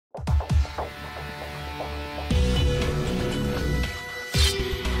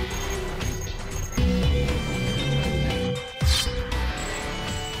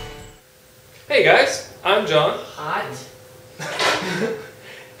Hey guys, I'm John. Hot.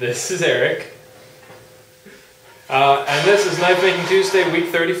 This is Eric. And this is Knifemaking Tuesday,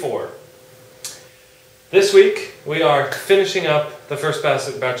 week 34. This week, we are finishing up the first batch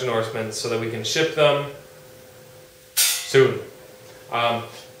of Norsemen so that we can ship them soon. Right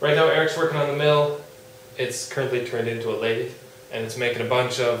now, Eric's working on the mill. It's currently turned into a lathe, and it's making a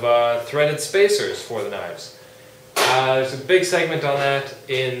bunch of threaded spacers for the knives. There's a big segment on that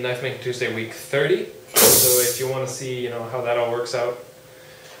in Knifemaking Tuesday week 30, so if you want to see how that all works out,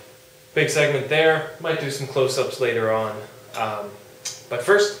 big segment there. Might do some close-ups later on, but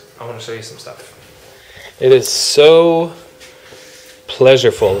first I want to show you some stuff. It is so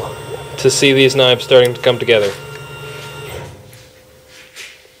pleasureful to see these knives starting to come together.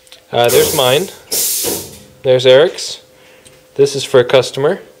 There's mine, there's Eric's, this is for a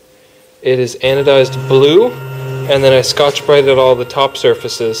customer. It is anodized blue, and then I scotch-brighted all the top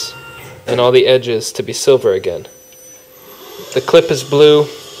surfaces and all the edges to be silver again. The clip is blue,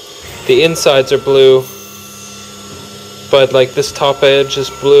 the insides are blue, but like this top edge is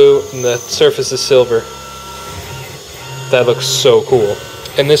blue and the surface is silver. That looks so cool.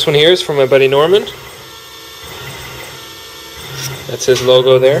 And this one here is from my buddy Norman. That's his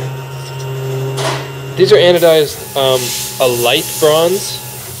logo there. These are anodized a light bronze.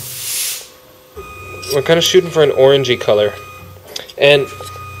 We're kind of shooting for an orangey color, and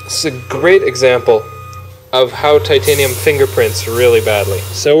it's a great example of how titanium fingerprints really badly.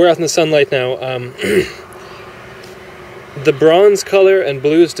 So we're out in the sunlight now. The bronze color and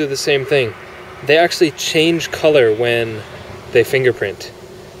blues do the same thing. They actually change color when they fingerprint,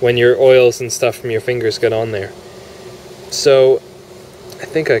 when your oils and stuff from your fingers get on there. So I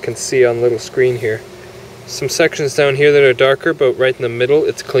think I can see on the little screen here some sections down here that are darker, but right in the middle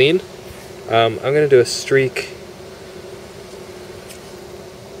it's clean. I'm going to do a streak.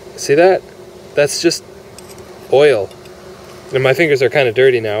 See that? That's just oil. And my fingers are kind of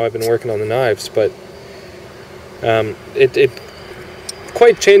dirty now. I've been working on the knives, but it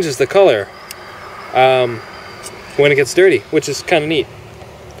quite changes the color when it gets dirty, which is kind of neat.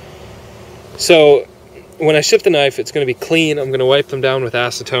 So when I ship the knife, it's going to be clean. I'm going to wipe them down with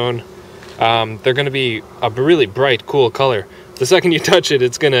acetone. They're going to be a really bright, cool color. The second you touch it,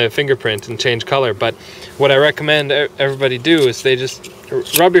 it's going to fingerprint and change color. But what I recommend everybody do is they just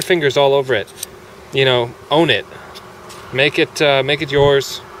rub your fingers all over it. Own it. Make it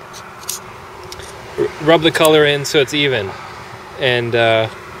yours. Rub the color in so it's even. And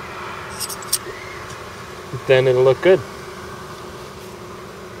then it'll look good.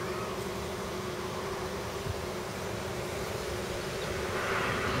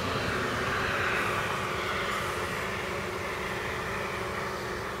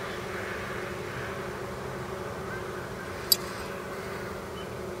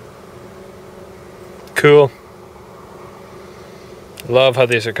 Cool. Love how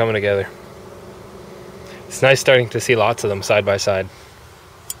these are coming together. It's nice starting to see lots of them side by side.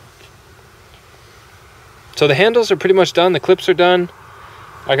 So the handles are pretty much done. The clips are done.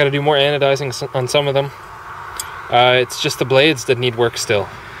 I got to do more anodizing on some of them. It's just the blades that need work still.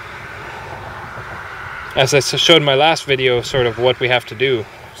 As I showed in my last video, sort of what we have to do.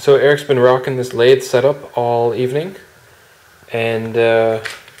 So Eric's been rocking this lathe setup all evening, and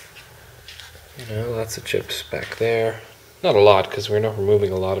lots of chips back there. Not a lot, because we're not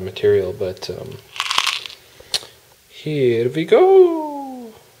removing a lot of material, but here we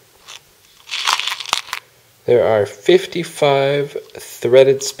go! There are 55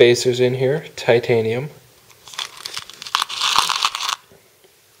 threaded spacers in here, titanium.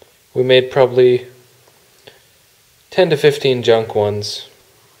 We made probably 10 to 15 junk ones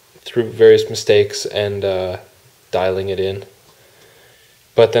through various mistakes and dialing it in.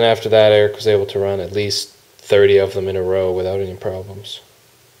 But then after that, Eric was able to run at least 30 of them in a row without any problems.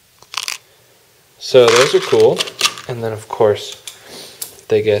 So those are cool. And then of course,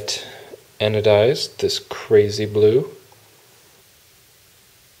 they get anodized, this crazy blue.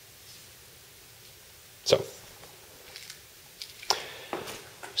 So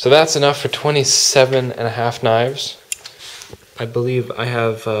that's enough for 27.5 knives. I believe I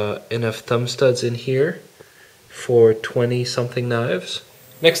have enough thumb studs in here for 20-something knives.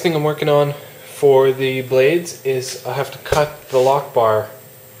 Next thing I'm working on for the blades is I have to cut the lock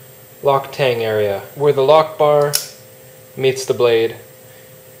tang area. Where the lock bar meets the blade,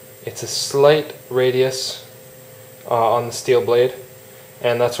 it's a slight radius on the steel blade,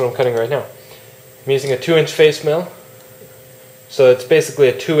 and that's what I'm cutting right now. I'm using a 2-inch face mill, so it's basically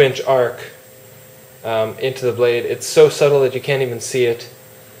a 2-inch arc into the blade. It's so subtle that you can't even see it,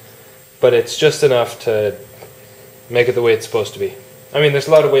 but it's just enough to make it the way it's supposed to be. I mean, there's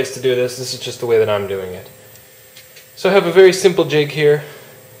a lot of ways to do this. This is just the way that I'm doing it. So I have a very simple jig here.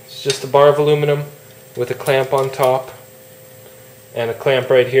 It's just a bar of aluminum with a clamp on top and a clamp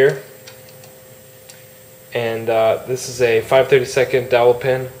right here. And this is a 5/32 dowel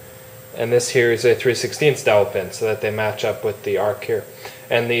pin, and this here is a 3/16 dowel pin, so that they match up with the arc here.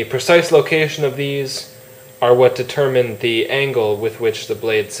 And the precise location of these are what determine the angle with which the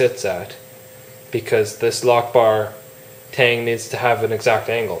blade sits at, because this lock bar tang needs to have an exact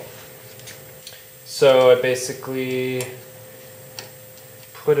angle. So I basically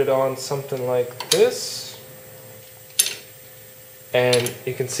put it on something like this, and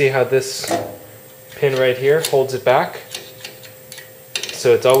you can see how this pin right here holds it back.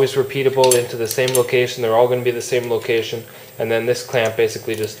 So it's always repeatable into the same location. They're all going to be the same location. And then this clamp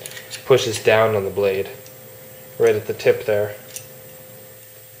basically just pushes down on the blade right at the tip there,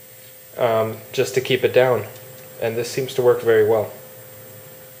 just to keep it down. And this seems to work very well.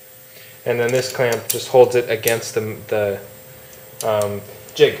 And then this clamp just holds it against the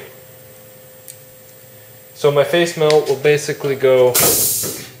jig. So my face mill will basically go,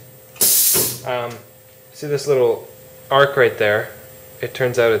 see this little arc right there? It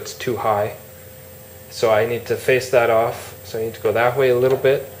turns out it's too high. So I need to face that off. So I need to go that way a little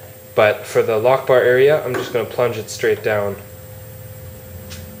bit. But for the lock bar area, I'm just going to plunge it straight down.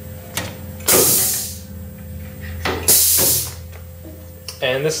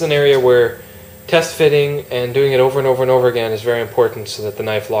 And this is an area where test fitting and doing it over and over and over again is very important so that the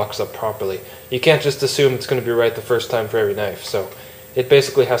knife locks up properly. You can't just assume it's going to be right the first time for every knife. So it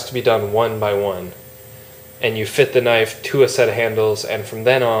basically has to be done one by one. And you fit the knife to a set of handles, and from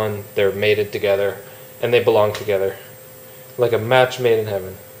then on they're mated together and they belong together like a match made in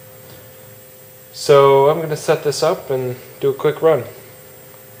heaven. So I'm going to set this up and do a quick run.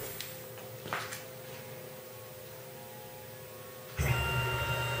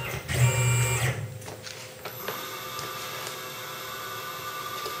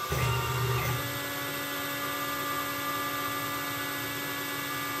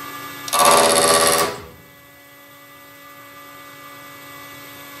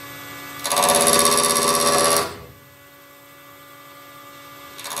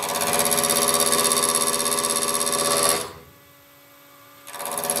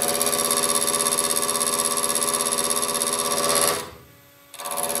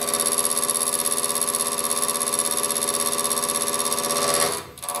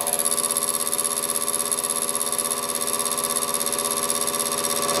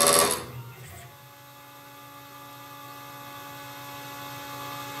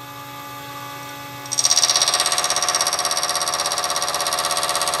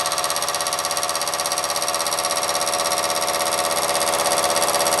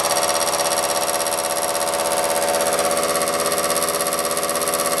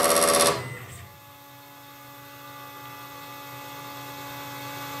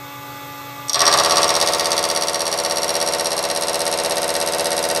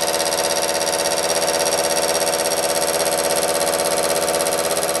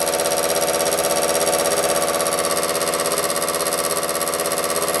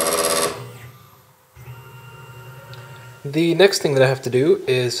 The next thing that I have to do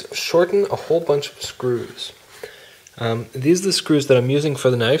is shorten a whole bunch of screws. These are the screws that I'm using for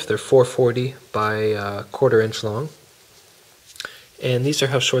the knife. They're 440 by 1/4 inch long. And these are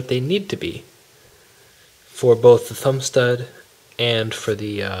how short they need to be for both the thumb stud and for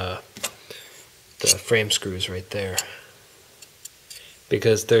the frame screws right there.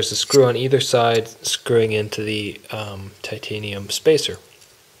 Because there's a screw on either side screwing into the titanium spacer.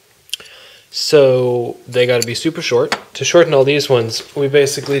 So they got to be super short. To shorten all these ones, we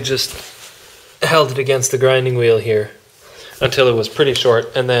basically just held it against the grinding wheel here until it was pretty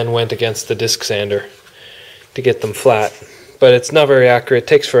short, and then went against the disc sander to get them flat. But it's not very accurate, it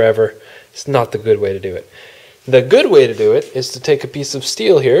takes forever. It's not the good way to do it. The good way to do it is to take a piece of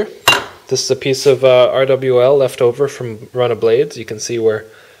steel here. This is a piece of RWL left over from run of blades. You can see where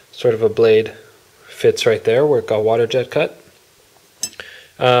sort of a blade fits right there where it got water jet cut.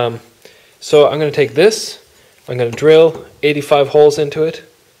 So I'm going to take this, I'm going to drill 85 holes into it,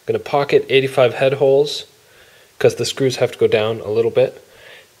 I'm going to pocket 85 head holes because the screws have to go down a little bit,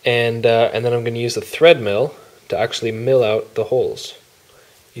 and then I'm going to use a thread mill to actually mill out the holes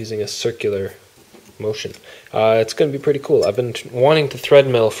using a circular motion. It's going to be pretty cool. I've been wanting to thread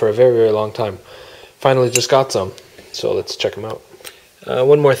mill for a very, very long time. Finally just got some, so let's check them out.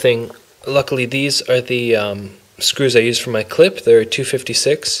 One more thing, luckily these are the screws I use for my clip. They're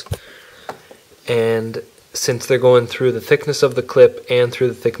 256. And since they're going through the thickness of the clip and through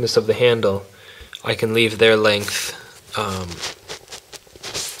the thickness of the handle, I can leave their length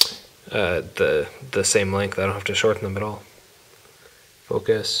the same length. I don't have to shorten them at all.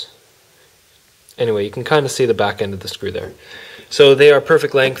 Focus. Anyway, you can kind of see the back end of the screw there. So they are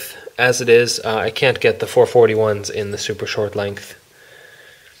perfect length as it is. I can't get the 441s in the super short length,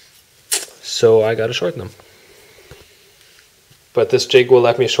 so I got to shorten them. But this jig will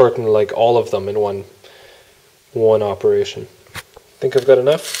let me shorten like all of them in one operation. Think I've got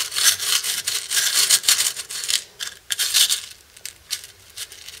enough?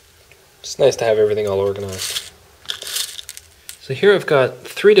 It's nice to have everything all organized. So here I've got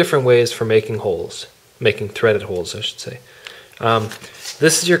 3 different ways for making holes, making threaded holes, I should say.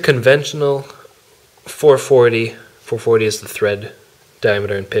 This is your conventional 440. 440 is the thread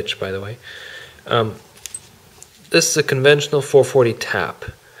diameter and pitch, by the way. This is a conventional 440 tap.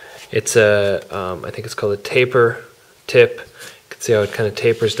 It's a, I think it's called a taper tip. You can see how it kind of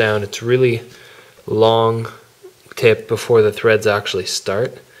tapers down. It's really long tip before the threads actually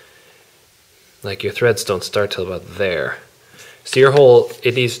start. Like your threads don't start till about there. So your hole,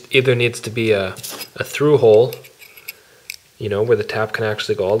 it either needs to be a through hole, you know, where the tap can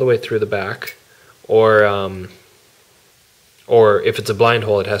actually go all the way through the back, or if it's a blind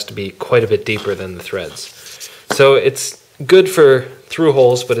hole, it has to be quite a bit deeper than the threads. So it's good for through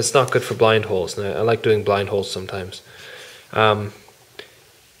holes, but it's not good for blind holes. And I like doing blind holes sometimes. And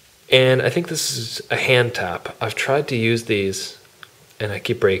I think this is a hand tap. I've tried to use these, and I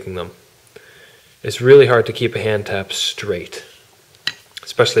keep breaking them. It's really hard to keep a hand tap straight,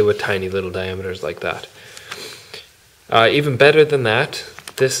 especially with tiny little diameters like that. Even better than that,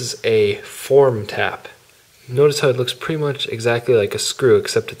 this is a form tap. Notice how it looks pretty much exactly like a screw,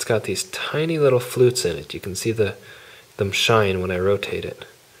 except it's got these tiny little flutes in it. You can see them shine when I rotate it.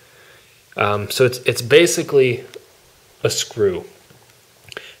 So it's basically a screw,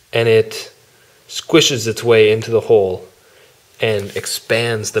 and it squishes its way into the hole and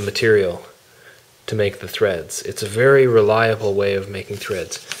expands the material to make the threads. It's a very reliable way of making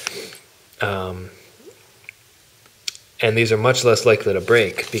threads. And these are much less likely to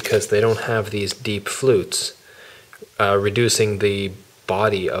break because they don't have these deep flutes, reducing the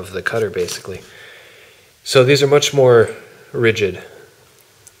body of the cutter basically. So these are much more rigid,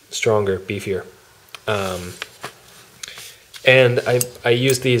 stronger, beefier. And I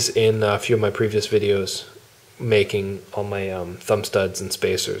used these in a few of my previous videos making all my thumb studs and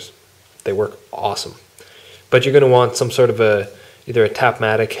spacers. They work awesome. But you're going to want some sort of either a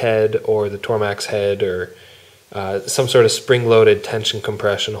Tapmatic head or the Tormach's head, or some sort of spring-loaded tension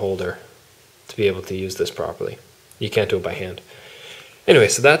compression holder to be able to use this properly. You can't do it by hand. Anyway,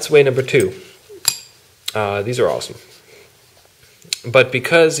 so that's way number 2. These are awesome. But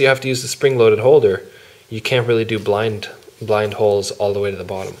because you have to use the spring-loaded holder, you can't really do blind holes all the way to the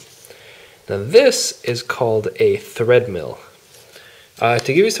bottom. Now this is called a thread mill. To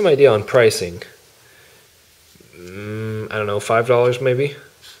give you some idea on pricing, I don't know, $5 maybe?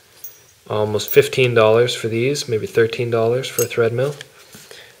 Almost $15 for these, maybe $13 for a thread mill,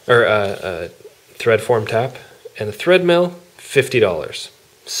 or a thread form tap. And a thread mill, $50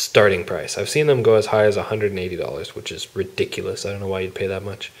 starting price. I've seen them go as high as $180, which is ridiculous. I don't know why you'd pay that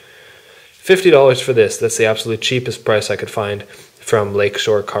much. $50 for this. That's the absolute cheapest price I could find from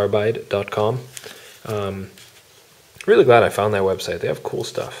lakeshorecarbide.com. Really glad I found that website. They have cool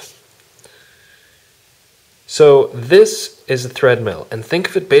stuff. So this is a thread mill, and think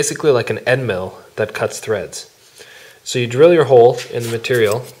of it basically like an end mill that cuts threads. So you drill your hole in the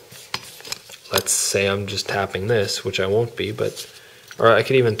material. Let's say I'm just tapping this, which I won't be, or I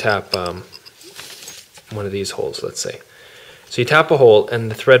could even tap one of these holes, let's say. So you tap a hole, and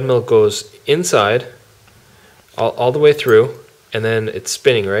the thread mill goes inside all the way through, and then it's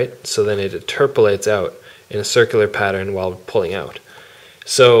spinning, right? So then it interpolates out in a circular pattern while pulling out.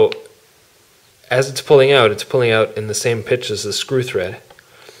 So as it's pulling out in the same pitch as the screw thread,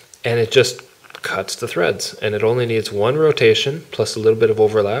 and it just cuts the threads, and it only needs one rotation plus a little bit of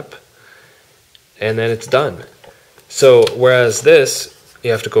overlap, and then it's done. So whereas this,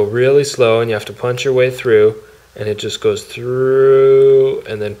 you have to go really slow and you have to punch your way through, and it just goes through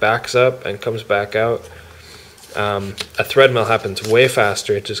and then backs up and comes back out. A thread mill happens way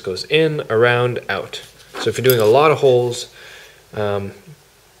faster. It just goes in, around, out. So if you're doing a lot of holes,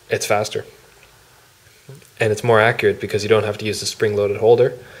 it's faster. And it's more accurate because you don't have to use the spring-loaded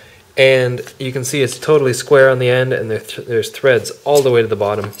holder. And you can see it's totally square on the end, and there's threads all the way to the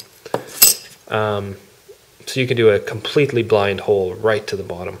bottom. So you can do a completely blind hole right to the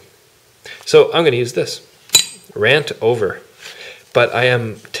bottom. So I'm going to use this. Rant over. But I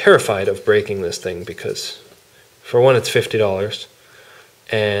am terrified of breaking this thing because, for one, it's $50.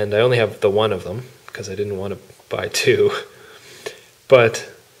 And I only have the one of them because I didn't want to buy 2. But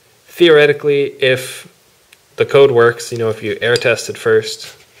theoretically, if the code works, if you air test it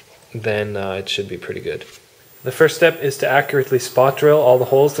first, then it should be pretty good. The first step is to accurately spot drill all the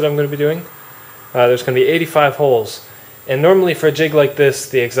holes that I'm going to be doing. There's going to be 85 holes, and normally for a jig like this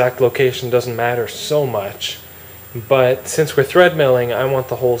the exact location doesn't matter so much, but since we're thread milling, I want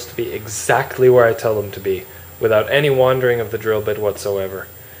the holes to be exactly where I tell them to be without any wandering of the drill bit whatsoever.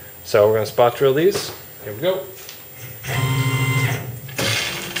 So we're going to spot drill these. Here we go.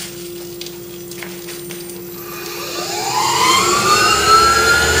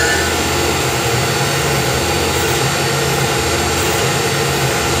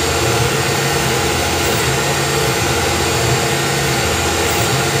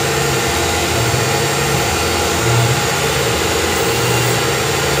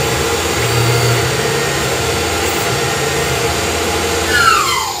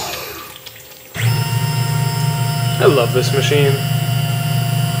 I love this machine.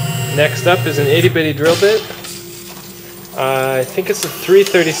 Next up is an itty bitty drill bit. I think it's a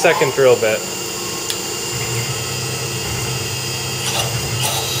 3/32 drill bit.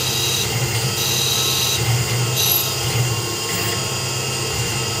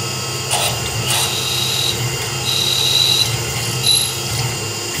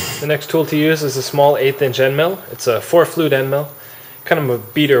 The next tool to use is a small 1/8" end mill. It's a 4-flute end mill, kind of a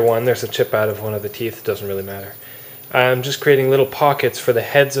beater one. There's a chip out of one of the teeth, it doesn't really matter. I'm just creating little pockets for the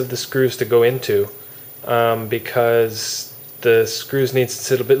heads of the screws to go into because the screws need to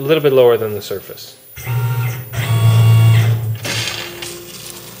sit a little bit lower than the surface.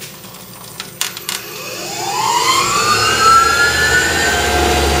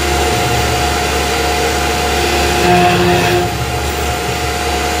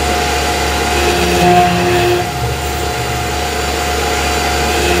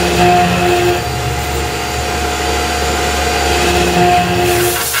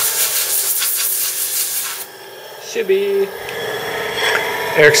 Shibby.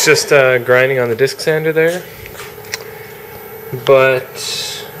 Eric's just grinding on the disc sander there,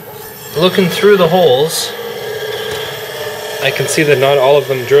 but looking through the holes, I can see that not all of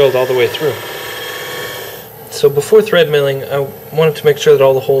them drilled all the way through. So before thread milling, I wanted to make sure that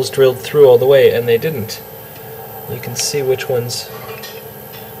all the holes drilled through all the way, and they didn't. You can see which ones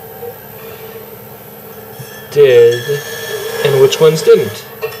did and which ones didn't.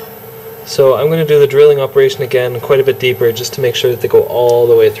 So I'm going to do the drilling operation again quite a bit deeper just to make sure that they go all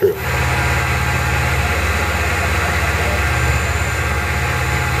the way through.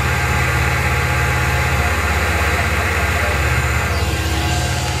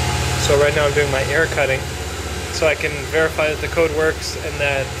 So right now I'm doing my air cutting so I can verify that the code works and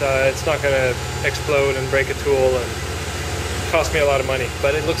that it's not going to explode and break a tool and cost me a lot of money.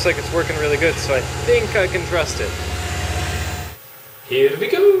 But it looks like it's working really good, so I think I can trust it. Here we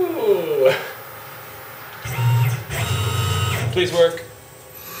go! Please work.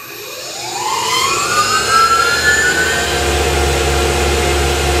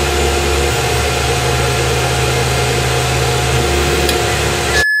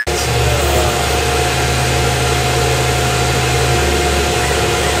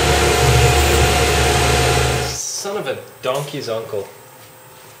 Son of a donkey's uncle.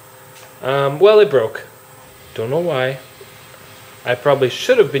 Well, it broke. Don't know why. I probably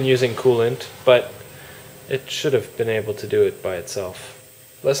should have been using coolant, but it should have been able to do it by itself.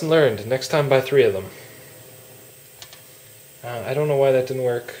 Lesson learned. Next time buy 3 of them. I don't know why that didn't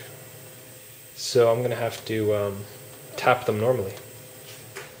work, so I'm going to have to tap them normally.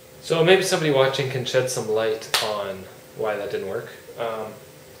 So maybe somebody watching can shed some light on why that didn't work.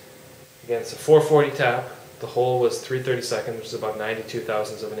 Again, it's a 440 tap. The hole was 3/32, which is about 92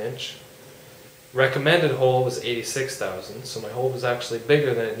 thousandths of an inch. Recommended hole was 86,000, so my hole was actually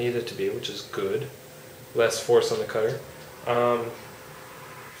bigger than it needed to be, which is good. Less force on the cutter.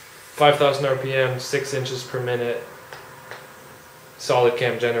 5,000 RPM, 6 inches per minute. Solid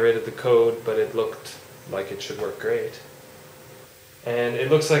cam generated the code, but it looked like it should work great. And it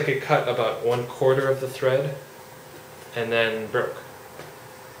looks like it cut about 1/4 of the thread and then broke.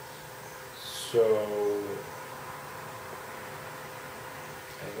 So I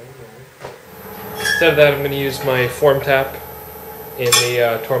don't know. Instead of that, I'm going to use my form tap in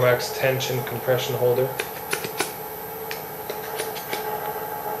the Tormach's tension compression holder.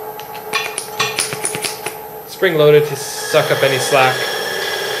 Spring loaded to suck up any slack.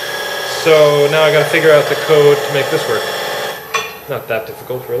 So now I got to figure out the code to make this work. Not that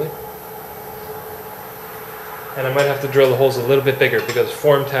difficult, really. And I might have to drill the holes a little bit bigger because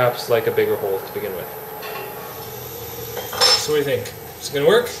form taps like a bigger hole to begin with. So what do you think? Is it going to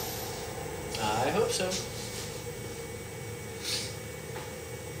work? I hope so.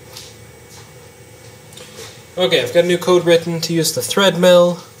 Okay, I've got a new code written to use the thread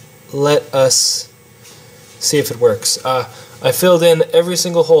mill. Let us see if it works. I filled in every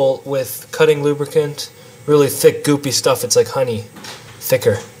single hole with cutting lubricant, really thick, goopy stuff. It's like honey,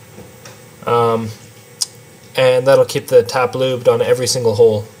 thicker. And that'll keep the tap lubed on every single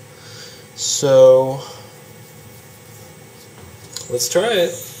hole. So, let's try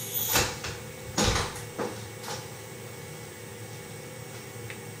it.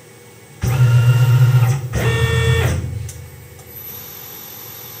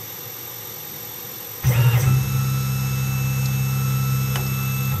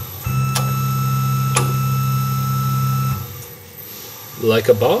 Like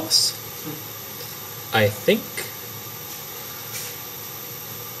a boss, I think.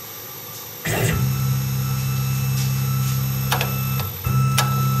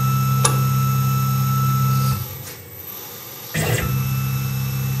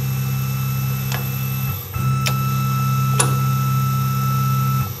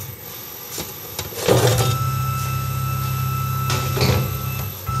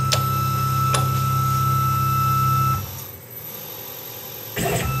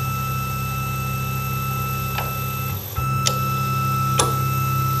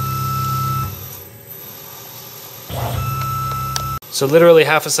 So literally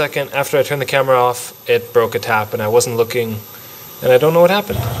half a second after I turned the camera off, it broke a tap and I wasn't looking and I don't know what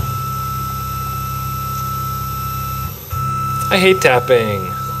happened. I hate tapping.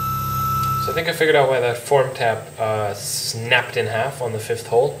 So I think I figured out why that form tap snapped in half on the 5th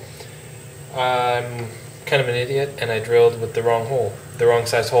hole. I'm kind of an idiot and I drilled with the wrong hole, the wrong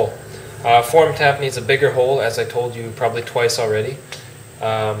size hole. Form tap needs a bigger hole, as I told you probably twice already.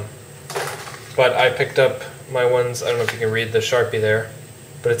 But I picked up my ones, I don't know if you can read the Sharpie there,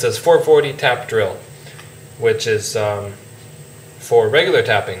 but it says 440 tap drill, which is for regular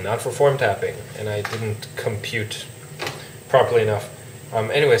tapping, not for form tapping, and I didn't compute properly enough.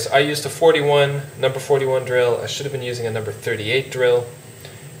 Anyways, I used a number 41 drill. I should have been using a number 38 drill.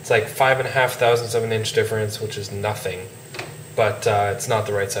 It's like 5.5 thousandths of an inch difference, which is nothing, but it's not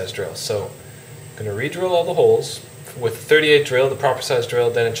the right size drill. So I'm going to re-drill all the holes. With 38 drill, the proper size drill,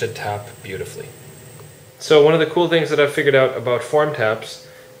 then it should tap beautifully. So one of the cool things that I've figured out about form taps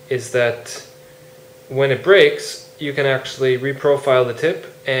is that when it breaks, you can actually reprofile the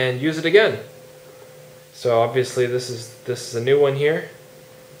tip and use it again. So obviously this is a new one here,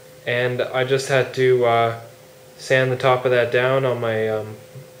 and I just had to sand the top of that down on my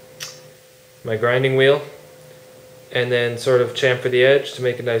my grinding wheel, and then sort of chamfer the edge to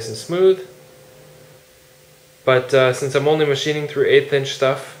make it nice and smooth. But since I'm only machining through 1/8 inch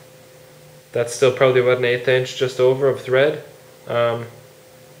stuff, that's still probably about an 1/8 inch just over of thread.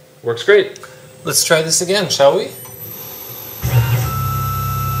 Works great. Let's try this again, shall we?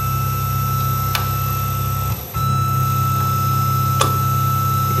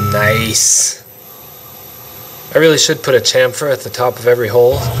 Nice. I really should put a chamfer at the top of every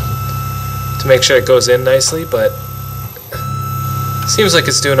hole to make sure it goes in nicely, but seems like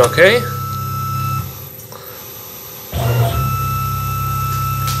it's doing okay.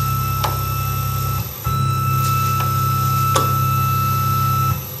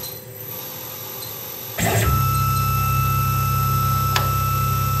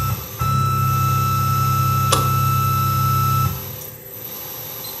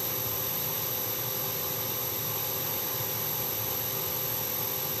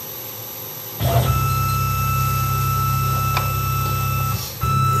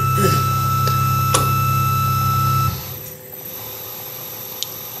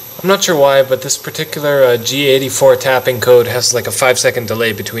 I'm not sure why, but this particular G84 tapping code has like a 5-second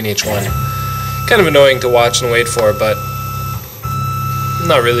delay between each one. Kind of annoying to watch and wait for, but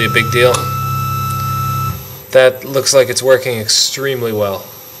not really a big deal. That looks like it's working extremely well.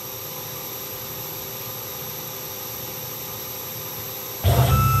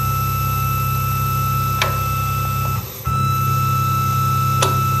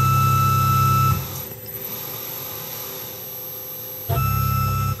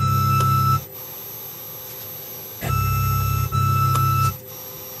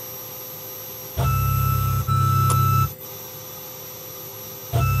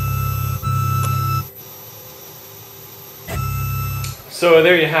 So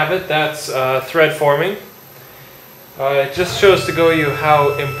there you have it, that's thread forming. It just shows to go you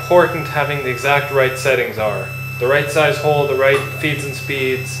how important having the exact right settings are. The right size hole, the right feeds and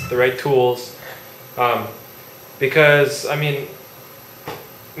speeds, the right tools. Because, I mean,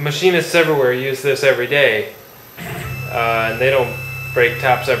 machinists everywhere use this every day. And they don't break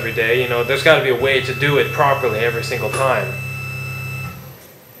taps every day. You know, there's got to be a way to do it properly every single time.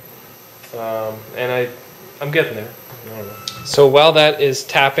 And I'm getting there. I don't know. So while that is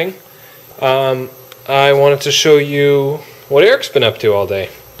tapping, I wanted to show you what Erik's been up to all day.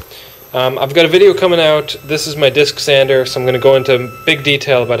 I've got a video coming out. This is my disc sander, so I'm going to go into big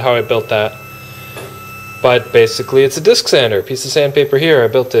detail about how I built that. But basically, it's a disc sander. Piece of sandpaper here. I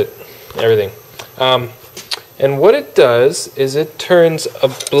built it. Everything. And what it does is it turns a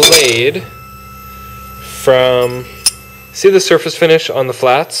blade from... See the surface finish on the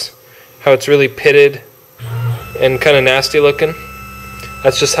flats? How it's really pitted and kind of nasty looking?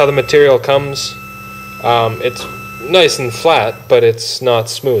 That's just how the material comes. It's nice and flat, but it's not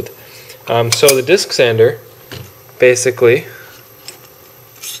smooth. So the disc sander basically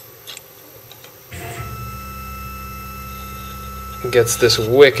gets this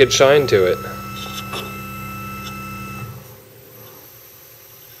wicked shine to it.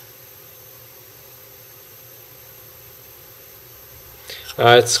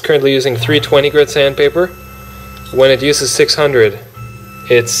 It's currently using 320 grit sandpaper. When it uses 600,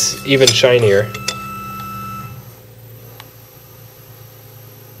 it's even shinier.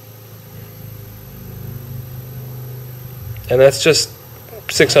 And that's just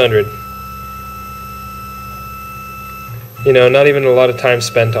 600. You know, not even a lot of time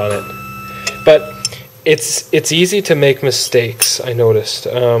spent on it. But it's easy to make mistakes, I noticed.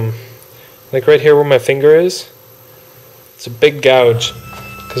 Like right here where my finger is, it's a big gouge.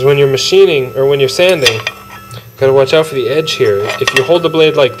 Because when you're machining, or when you're sanding, gotta watch out for the edge here. If you hold the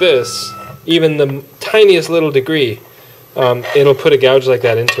blade like this, even the tiniest little degree, it'll put a gouge like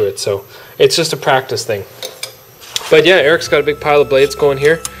that into it. So it's just a practice thing. But yeah, Erik's got a big pile of blades going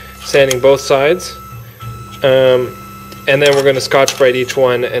here, sanding both sides. And then we're going to Scotch-Brite each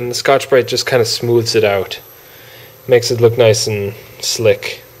one, and the Scotch-Brite just kind of smooths it out. Makes it look nice and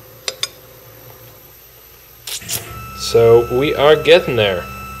slick. So we are getting there.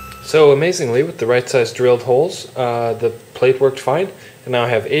 So amazingly, with the right size drilled holes, the plate worked fine. And now I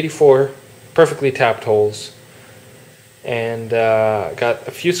have 84 perfectly tapped holes. And got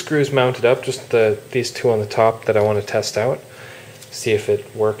a few screws mounted up, just these two on the top that I want to test out. See if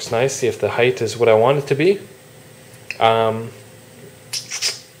it works nice, see if the height is what I want it to be.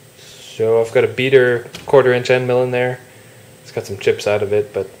 So I've got a beater 1/4 inch end mill in there. It's got some chips out of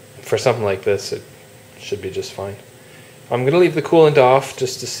it, but for something like this, it should be just fine. I'm going to leave the coolant off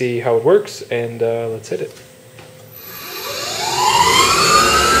just to see how it works, and let's hit it.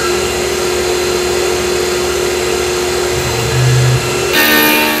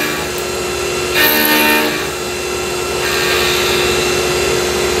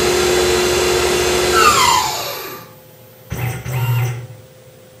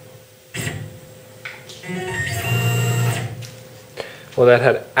 Well, that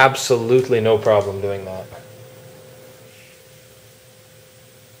had absolutely no problem doing that.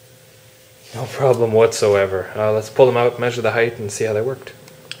 No problem whatsoever. Let's pull them out, measure the height, and see how they worked.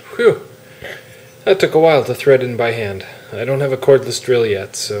 Whew. That took a while to thread in by hand. I don't have a cordless drill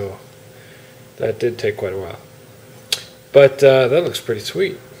yet, so that did take quite a while. But that looks pretty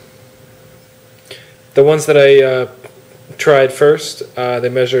sweet. The ones that I tried first, they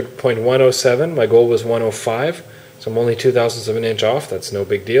measured 0.107. My goal was 105. So I'm only 0.02 of an inch off. That's no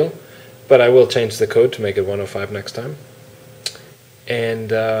big deal. But I will change the code to make it 105 next time. And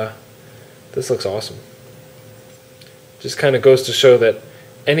this looks awesome. Just kind of goes to show that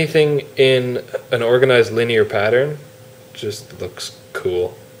anything in an organized linear pattern just looks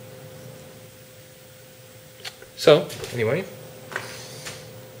cool. So, anyway.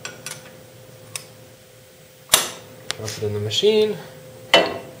 Drop it in the machine.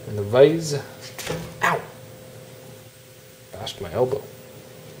 In the vise. Ow! Bashed my elbow.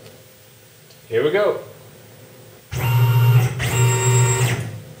 Here we go.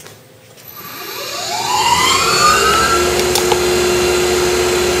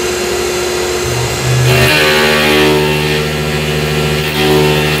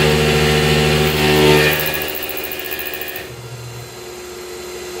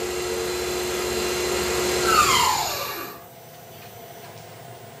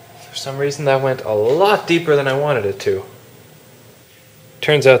 For some reason that went a lot deeper than I wanted it to.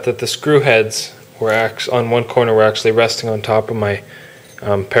 Turns out that the screw heads were on one corner were actually resting on top of my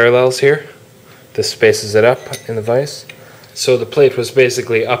parallels here. This spaces it up in the vise. So the plate was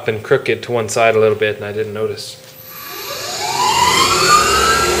basically up and crooked to one side a little bit, and I didn't notice.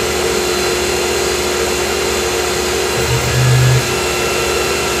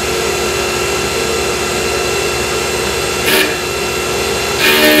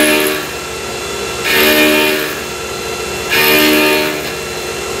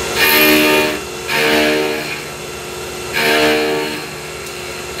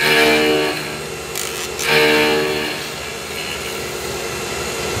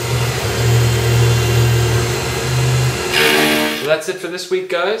 that's it for this week,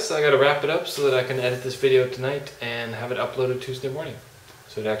 guys. I gotta wrap it up so that I can edit this video tonight and have it uploaded Tuesday morning.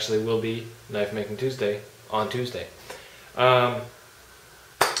 So it actually will be Knifemaking Tuesday on Tuesday.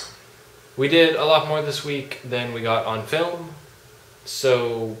 We did a lot more this week than we got on film,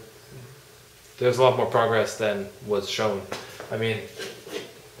 so there's a lot more progress than was shown. I mean, it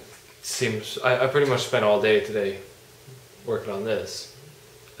seems I pretty much spent all day today working on this,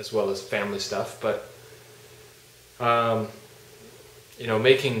 as well as family stuff, but you know,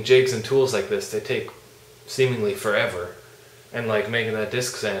 making jigs and tools like this, they take seemingly forever. And like making that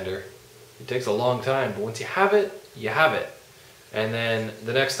disc sander, it takes a long time, but once you have it, you have it. And then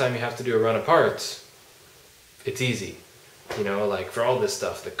the next time you have to do a run of parts, it's easy. You know, like for all this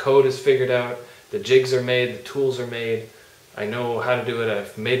stuff, the code is figured out, the jigs are made, the tools are made, I know how to do it,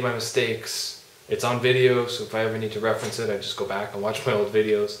 I've made my mistakes, it's on video, so if I ever need to reference it, I just go back and watch my old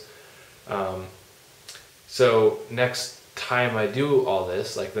videos. So next time I do all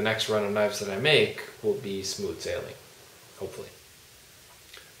this, like the next run of knives that I make, will be smooth sailing, hopefully.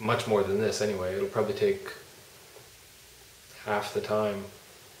 Much more than this anyway. It'll probably take half the time,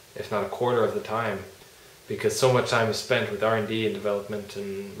 if not a quarter of the time, because so much time is spent with R&D and development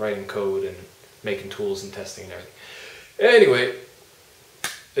and writing code and making tools and testing and everything. Anyway,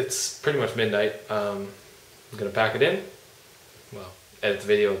 it's pretty much midnight. I'm gonna pack it in. Well, edit the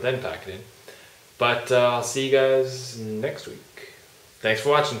video, then pack it in. But I'll see you guys next week. Thanks for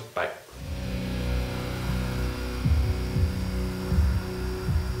watching. Bye.